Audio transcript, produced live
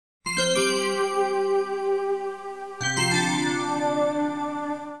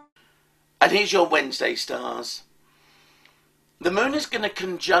And here's your Wednesday stars. The moon is going to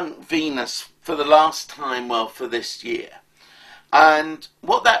conjunct Venus for the last time, well, for this year. And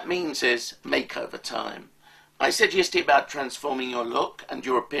what that means is makeover time. I said yesterday about transforming your look and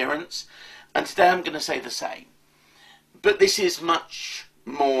your appearance, and today I'm going to say the same. But this is much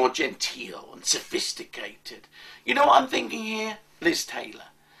more genteel and sophisticated. You know what I'm thinking here? Liz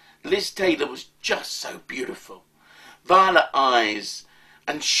Taylor. Liz Taylor was just so beautiful. Violet eyes,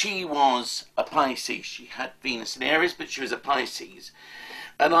 and she was a Pisces. She had Venus in Aries, but she was a Pisces.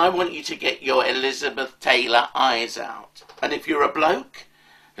 And I want you to get your Elizabeth Taylor eyes out. And if you're a bloke,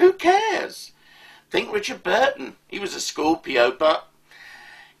 who cares? Think Richard Burton. He was a Scorpio, but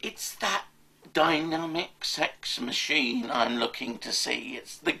it's that dynamic sex machine I'm looking to see.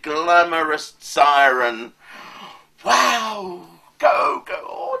 It's the glamorous siren. Wow! Go, go.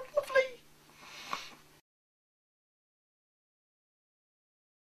 Oh,